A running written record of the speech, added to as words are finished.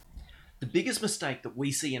The biggest mistake that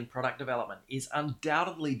we see in product development is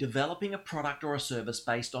undoubtedly developing a product or a service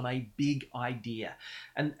based on a big idea.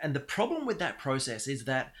 And the problem with that process is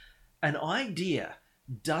that an idea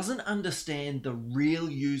doesn't understand the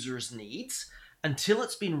real user's needs until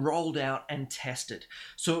it's been rolled out and tested.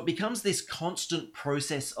 So it becomes this constant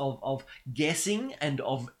process of guessing and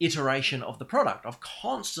of iteration of the product, of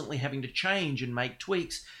constantly having to change and make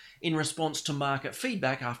tweaks in response to market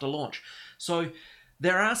feedback after launch. So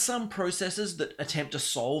there are some processes that attempt to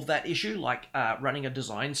solve that issue, like running a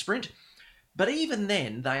design sprint, but even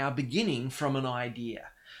then they are beginning from an idea.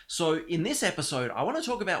 So in this episode, I want to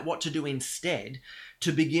talk about what to do instead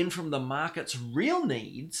to begin from the market's real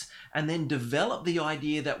needs and then develop the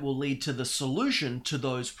idea that will lead to the solution to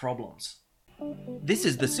those problems. This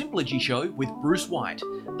is The Simplogy Show with Bruce White,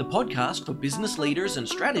 the podcast for business leaders and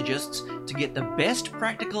strategists to get the best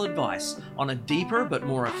practical advice on a deeper but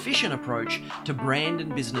more efficient approach to brand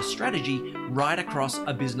and business strategy right across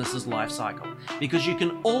a business's life cycle, because you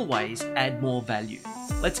can always add more value.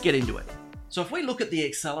 Let's get into it. So if we look at the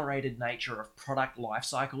accelerated nature of product life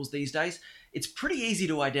cycles these days, it's pretty easy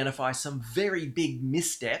to identify some very big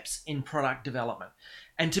missteps in product development.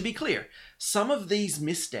 And to be clear, some of these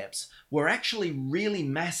missteps were actually really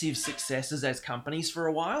massive successes as companies for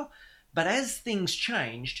a while, but as things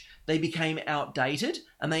changed, they became outdated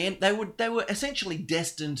and they were essentially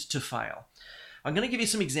destined to fail. I'm going to give you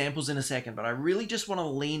some examples in a second, but I really just want to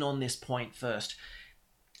lean on this point first.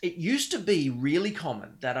 It used to be really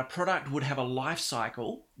common that a product would have a life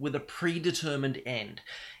cycle with a predetermined end,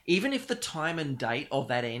 even if the time and date of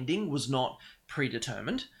that ending was not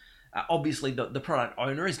predetermined. Obviously, the product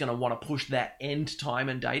owner is going to want to push that end time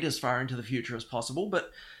and date as far into the future as possible,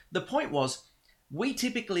 but the point was, we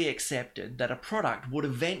typically accepted that a product would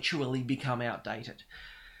eventually become outdated.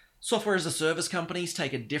 Software as a service companies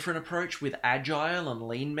take a different approach with agile and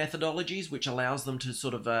lean methodologies, which allows them to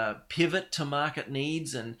sort of pivot to market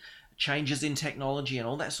needs and changes in technology and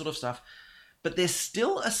all that sort of stuff. But there's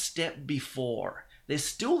still a step before. There's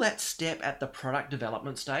still that step at the product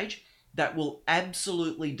development stage that will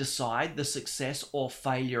absolutely decide the success or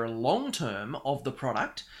failure long-term of the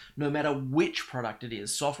product, no matter which product it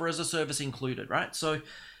is, software as a service included, right? So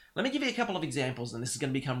let me give you a couple of examples, and this is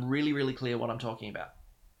going to become really, really clear what I'm talking about.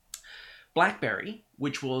 BlackBerry,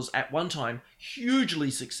 which was at one time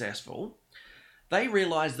hugely successful, they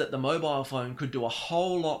realized that the mobile phone could do a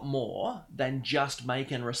whole lot more than just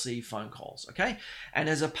make and receive phone calls, okay? And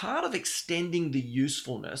as a part of extending the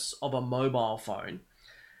usefulness of a mobile phone,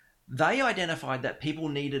 they identified that people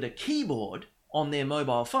needed a keyboard on their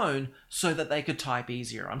mobile phone so that they could type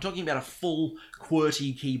easier. I'm talking about a full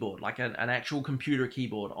QWERTY keyboard, like an actual computer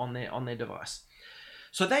keyboard on their device.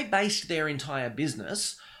 So they based their entire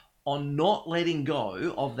business on not letting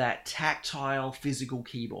go of that tactile physical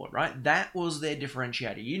keyboard, right? That was their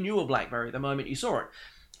differentiator. You knew a BlackBerry the moment you saw it,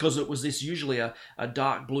 because it was this usually a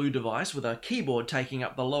dark blue device with a keyboard taking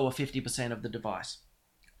up the lower 50% of the device.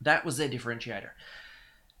 That was their differentiator.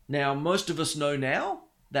 Now, most of us know now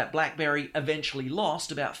that BlackBerry eventually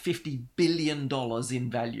lost about $50 billion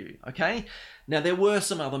in value, okay? Now, there were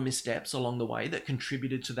some other missteps along the way that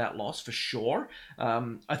contributed to that loss for sure.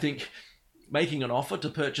 I think making an offer to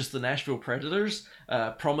purchase the Nashville Predators,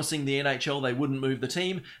 promising the NHL they wouldn't move the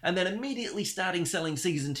team, and then immediately starting selling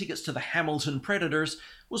season tickets to the Hamilton Predators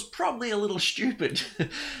was probably a little stupid,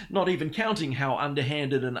 not even counting how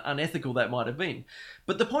underhanded and unethical that might have been.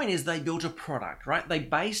 But the point is, they built a product, right? They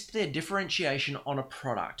based their differentiation on a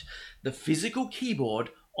product, the physical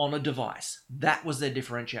keyboard on a device. That was their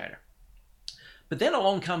differentiator. But then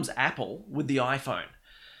along comes Apple with the iPhone.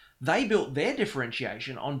 They built their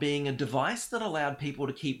differentiation on being a device that allowed people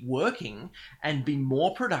to keep working and be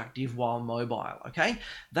more productive while mobile, okay?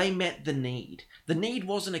 They met the need. The need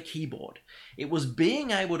wasn't a keyboard. It was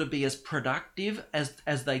being able to be as productive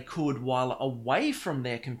as they could while away from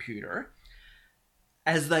their computer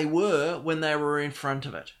as they were when they were in front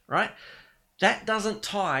of it, right? That doesn't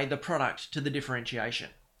tie the product to the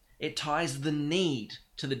differentiation. It ties the need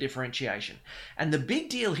to the differentiation. And the big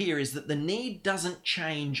deal here is that the need doesn't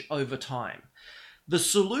change over time. The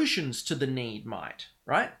solutions to the need might,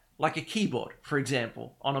 right? Like a keyboard, for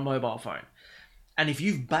example, on a mobile phone. And if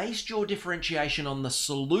you've based your differentiation on the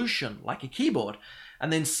solution, like a keyboard,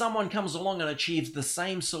 and then someone comes along and achieves the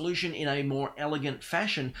same solution in a more elegant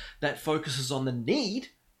fashion that focuses on the need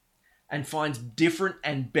and finds different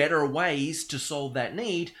and better ways to solve that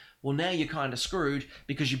need, well, now you're kind of screwed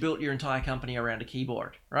because you built your entire company around a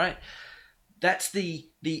keyboard, right? That's the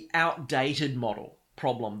outdated model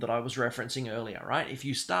problem that I was referencing earlier, right? If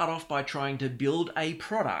you start off by trying to build a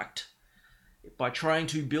product by trying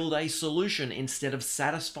to build a solution instead of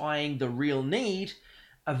satisfying the real need,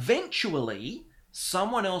 eventually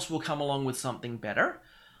someone else will come along with something better,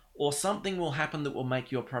 or something will happen that will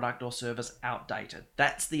make your product or service outdated.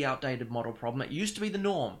 That's the outdated model problem. It used to be the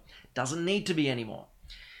norm. Doesn't need to be anymore.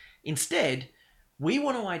 Instead, we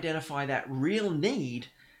want to identify that real need,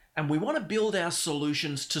 and we want to build our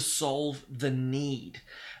solutions to solve the need.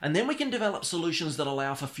 And then we can develop solutions that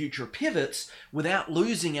allow for future pivots without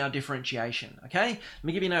losing our differentiation. Okay? Let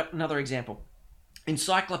me give you another example.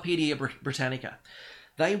 Encyclopedia Britannica.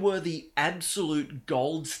 They were the absolute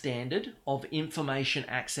gold standard of information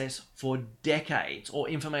access for decades, or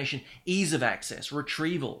information ease of access,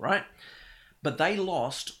 retrieval, right? But they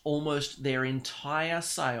lost almost their entire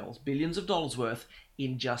sales, billions of dollars worth,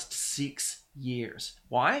 in just 6 years.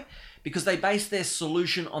 Why? Because they based their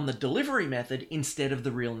solution on the delivery method instead of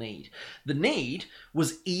the real need. The need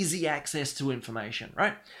was easy access to information,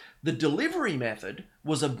 right? The delivery method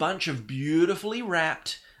was a bunch of beautifully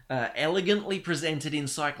wrapped, elegantly presented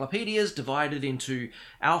encyclopedias divided into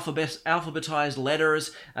alphabetized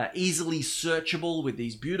letters, easily searchable with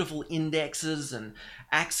these beautiful indexes and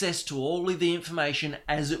access to all of the information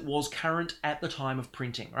as it was current at the time of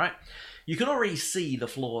printing, right? You can already see the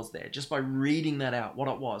flaws there just by reading that out, what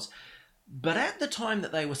it was. But at the time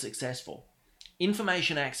that they were successful,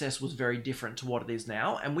 information access was very different to what it is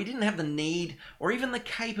now, and we didn't have the need or even the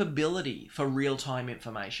capability for real-time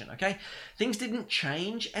information, okay? Things didn't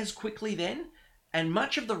change as quickly then, and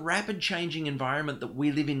much of the rapid changing environment that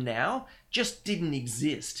we live in now just didn't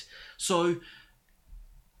exist. So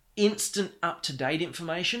instant up-to-date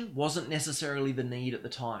information wasn't necessarily the need at the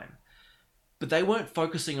time. But they weren't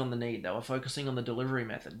focusing on the need, they were focusing on the delivery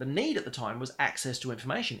method. The need at the time was access to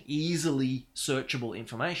information, easily searchable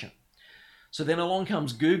information. So then along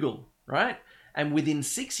comes Google, right? And within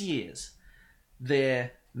 6 years,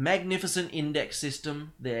 their magnificent index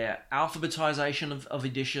system, their alphabetization of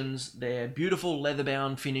editions, their beautiful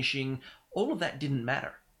leather-bound finishing, all of that didn't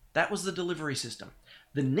matter. That was the delivery system.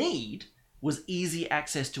 The need was easy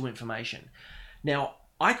access to information. Now,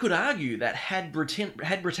 I could argue that had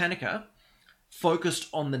Britannica focused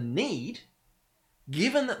on the need,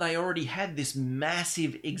 given that they already had this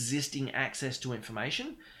massive existing access to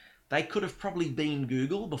information, they could have probably been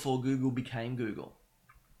Google before Google became Google.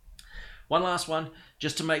 One last one,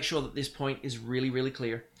 just to make sure that this point is really, really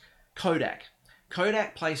clear. Kodak.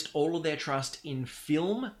 Kodak placed all of their trust in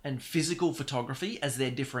film and physical photography as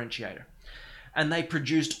their differentiator. And they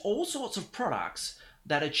produced all sorts of products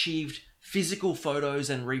that achieved physical photos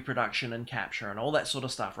and reproduction and capture and all that sort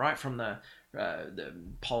of stuff, right? From the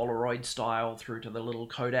Polaroid style through to the little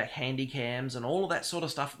Kodak handycams and all of that sort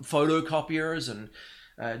of stuff, photocopiers and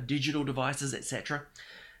digital devices, etc.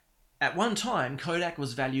 At one time, Kodak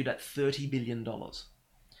was valued at $30 billion.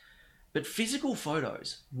 But physical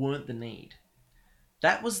photos weren't the need.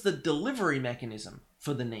 That was the delivery mechanism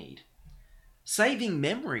for the need. Saving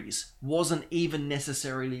memories wasn't even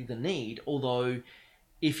necessarily the need, although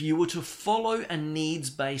if you were to follow a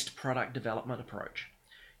needs-based product development approach,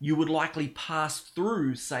 you would likely pass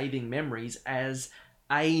through saving memories as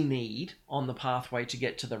a need on the pathway to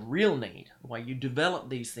get to the real need. The way you develop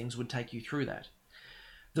these things would take you through that.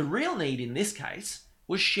 The real need in this case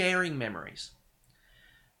was sharing memories.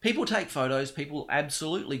 People take photos, people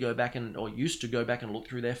absolutely go back or used to go back and look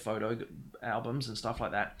through their photo albums and stuff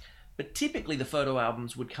like that. But typically the photo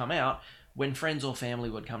albums would come out when friends or family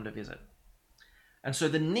would come to visit. And so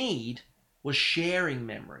the need was sharing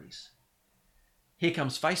memories. Here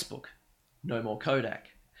comes Facebook. No more Kodak.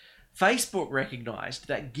 Facebook recognized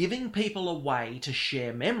that giving people a way to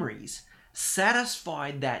share memories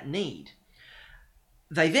satisfied that need.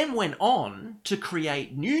 They then went on to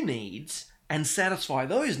create new needs and satisfy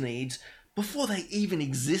those needs before they even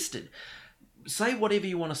existed. Say whatever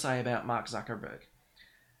you want to say about Mark Zuckerberg.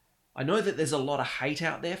 I know that there's a lot of hate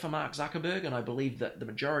out there for Mark Zuckerberg, and I believe that the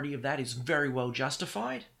majority of that is very well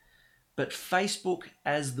justified. But Facebook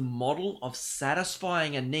as the model of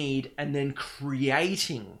satisfying a need and then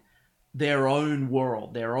creating their own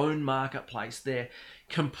world, their own marketplace, their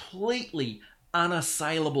completely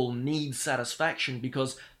unassailable need satisfaction,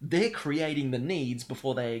 because they're creating the needs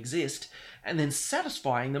before they exist and then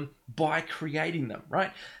satisfying them by creating them,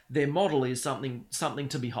 right? Their model is something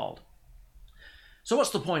to behold. So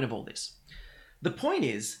what's the point of all this? The point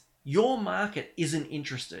is your market isn't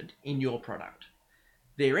interested in your product.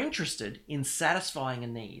 They're interested in satisfying a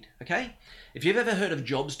need, okay? If you've ever heard of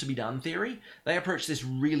jobs to be done theory, they approach this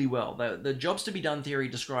really well. The jobs to be done theory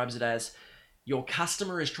describes it as your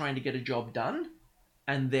customer is trying to get a job done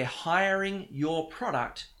and they're hiring your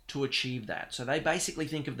product to achieve that. So they basically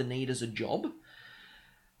think of the need as a job,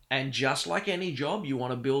 And just like any job, you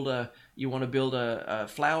want to build a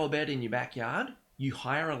flower bed in your backyard, you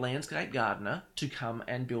hire a landscape gardener to come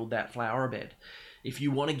and build that flower bed. If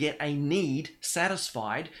you want to get a need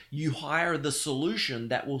satisfied, you hire the solution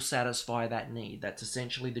that will satisfy that need. That's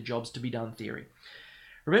essentially the jobs to be done theory.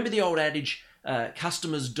 Remember the old adage,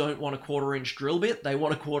 customers don't want a 1/4-inch drill bit, they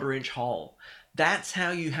want a 1/4-inch hole. That's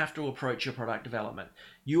how you have to approach your product development.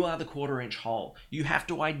 You are the 1/4-inch hole. You have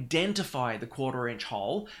to identify the 1/4-inch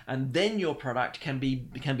hole, and then your product can be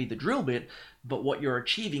the drill bit, but what you're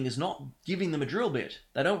achieving is not giving them a drill bit.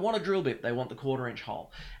 They don't want a drill bit, they want the 1/4-inch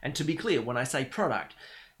hole. And to be clear, when I say product,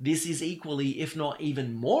 this is equally, if not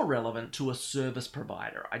even more relevant to a service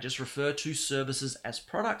provider. I just refer to services as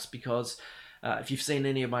products because if you've seen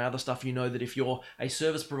any of my other stuff, you know that if you're a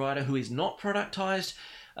service provider who is not productized,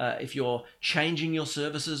 if you're changing your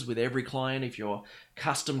services with every client, if you're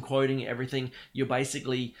custom quoting everything, you're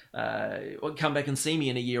basically, come back and see me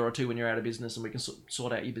in a year or two when you're out of business and we can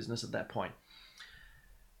sort out your business at that point.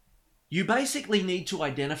 You basically need to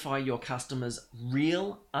identify your customers'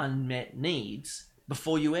 real unmet needs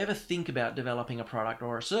before you ever think about developing a product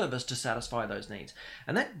or a service to satisfy those needs.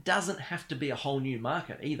 And that doesn't have to be a whole new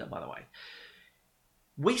market either, by the way.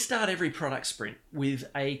 We start every product sprint with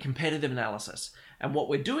a competitive analysis. And what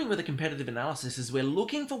we're doing with a competitive analysis is we're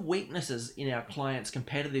looking for weaknesses in our clients'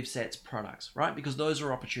 competitive set's products, right? Because those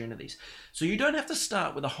are opportunities. So you don't have to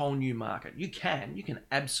start with a whole new market. You can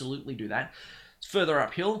absolutely do that. It's further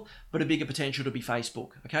uphill, but a bigger potential to be Facebook,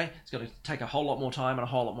 okay? It's got to take a whole lot more time and a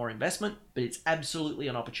whole lot more investment, but it's absolutely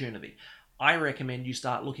an opportunity. I recommend you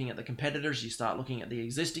start looking at the competitors, you start looking at the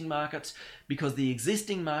existing markets, because the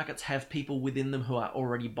existing markets have people within them who are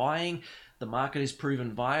already buying. The market is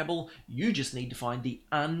proven viable. You just need to find the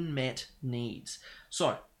unmet needs.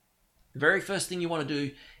 So, the very first thing you want to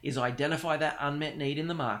do is identify that unmet need in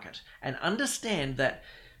the market and understand that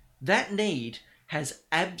that need has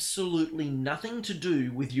absolutely nothing to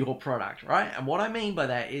do with your product, right? And what I mean by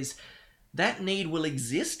that is that need will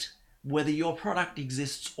exist whether your product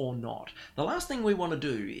exists or not. The last thing we want to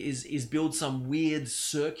do is build some weird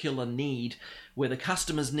circular need where the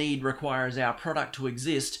customer's need requires our product to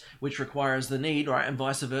exist, which requires the need, right, and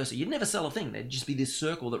vice versa. You'd never sell a thing. There'd just be this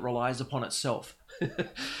circle that relies upon itself.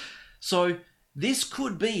 So this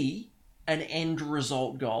could be an end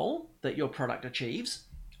result goal that your product achieves,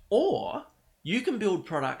 or you can build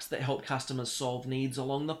products that help customers solve needs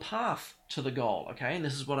along the path to the goal, okay? And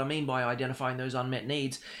this is what I mean by identifying those unmet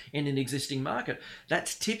needs in an existing market.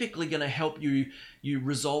 That's typically going to help you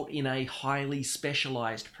result in a highly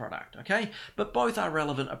specialized product, okay? But both are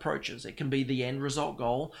relevant approaches. It can be the end result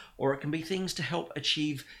goal, or it can be things to help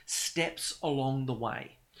achieve steps along the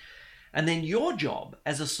way. And then your job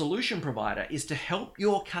as a solution provider is to help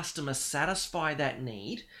your customer satisfy that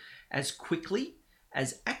need as quickly,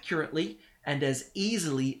 as accurately, and as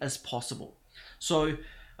easily as possible. So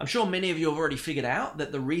I'm sure many of you have already figured out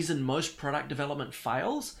that the reason most product development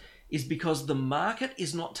fails is because the market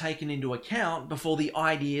is not taken into account before the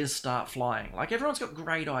ideas start flying. Like, everyone's got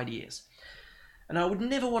great ideas. And I would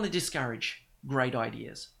never want to discourage great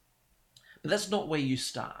ideas. But that's not where you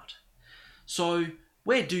start. So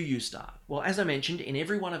where do you start? Well, as I mentioned, in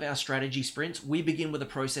every one of our strategy sprints, we begin with a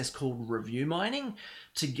process called review mining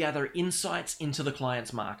to gather insights into the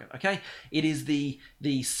client's market, okay? It is the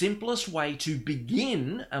simplest way to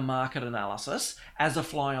begin a market analysis as a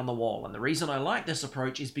fly on the wall. And the reason I like this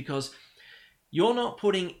approach is because you're not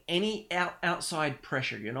putting any outside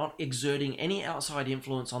pressure. You're not exerting any outside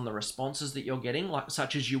influence on the responses that you're getting, like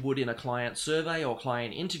such as you would in a client survey or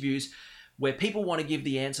client interviews, where people want to give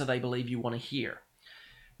the answer they believe you want to hear.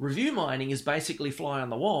 Review mining is basically fly on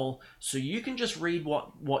the wall, so you can just read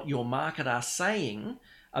what your market are saying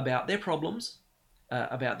about their problems,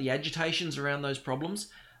 about the agitations around those problems,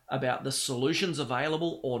 about the solutions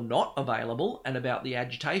available or not available, and about the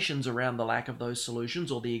agitations around the lack of those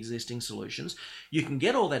solutions or the existing solutions. You can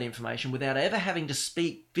get all that information without ever having to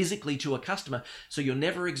speak physically to a customer, so you're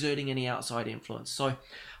never exerting any outside influence. So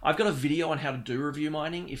I've got a video on how to do review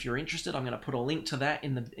mining. If you're interested, I'm going to put a link to that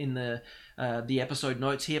in the episode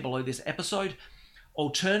notes here below this episode.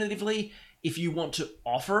 Alternatively, if you want to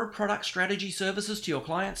offer product strategy services to your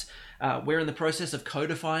clients, we're in the process of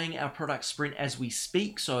codifying our product sprint as we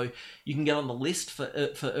speak, so you can get on the list for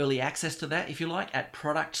early access to that, if you like, at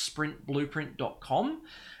productsprintblueprint.com.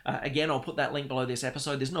 Again, I'll put that link below this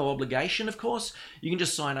episode. There's no obligation, of course. You can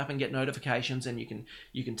just sign up and get notifications, and you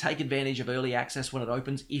can take advantage of early access when it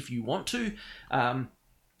opens if you want to.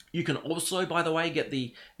 You can also, by the way, get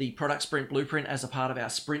the Product Sprint Blueprint as a part of our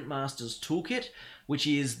Sprint Masters Toolkit, which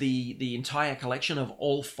is the entire collection of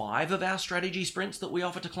all 5 of our strategy sprints that we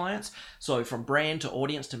offer to clients. So from brand to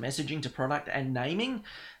audience to messaging to product and naming,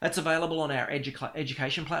 that's available on our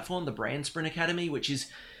education platform, the Brand Sprint Academy, which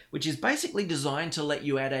is basically designed to let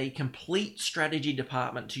you add a complete strategy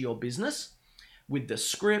department to your business, with the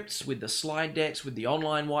scripts, with the slide decks, with the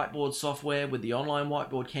online whiteboard software, with the online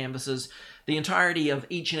whiteboard canvases. The entirety of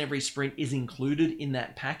each and every sprint is included in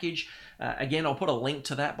that package. Again, I'll put a link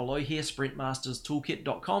to that below here,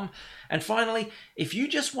 sprintmasterstoolkit.com. And finally, if you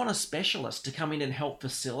just want a specialist to come in and help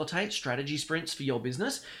facilitate strategy sprints for your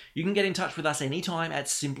business, you can get in touch with us anytime at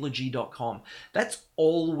simplergy.com. That's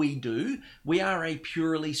all we do. We are a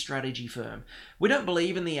purely strategy firm. We don't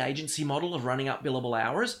believe in the agency model of running up billable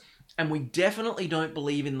hours. And we definitely don't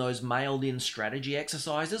believe in those mailed-in strategy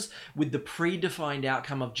exercises with the predefined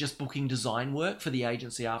outcome of just booking design work for the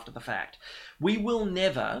agency after the fact. We will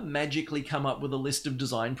never magically come up with a list of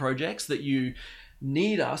design projects that you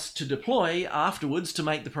need us to deploy afterwards to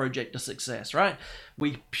make the project a success, right?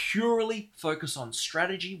 We purely focus on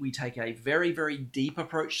strategy. We take a very, very deep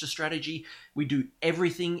approach to strategy. We do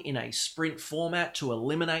everything in a sprint format to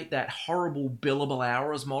eliminate that horrible billable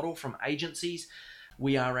hours model from agencies.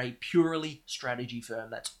 We are a purely strategy firm.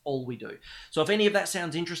 That's all we do. So if any of that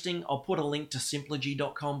sounds interesting, I'll put a link to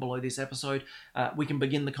simplergy.com below this episode. We can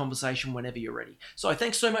begin the conversation whenever you're ready. So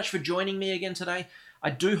thanks so much for joining me again today. I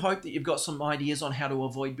do hope that you've got some ideas on how to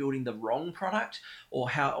avoid building the wrong product or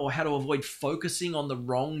how to avoid focusing on the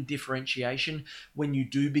wrong differentiation when you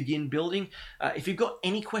do begin building. If you've got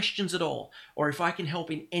any questions at all, or if I can help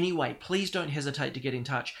in any way, please don't hesitate to get in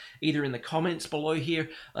touch, either in the comments below here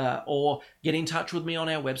or get in touch with me on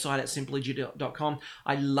our website at simplergy.com.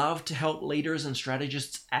 I love to help leaders and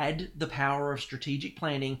strategists add the power of strategic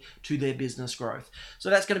planning to their business growth. So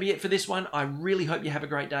that's going to be it for this one. I really hope you have a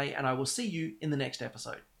great day, and I will see you in the next episode.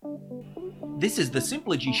 This is the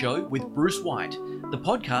Simplergy Show with Bruce White, the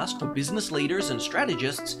podcast for business leaders and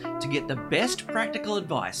strategists to get the best practical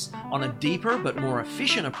advice on a deeper but more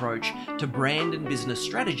efficient approach to brand and business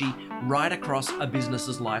strategy right across a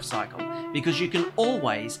business's life cycle, because you can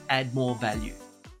always add more value.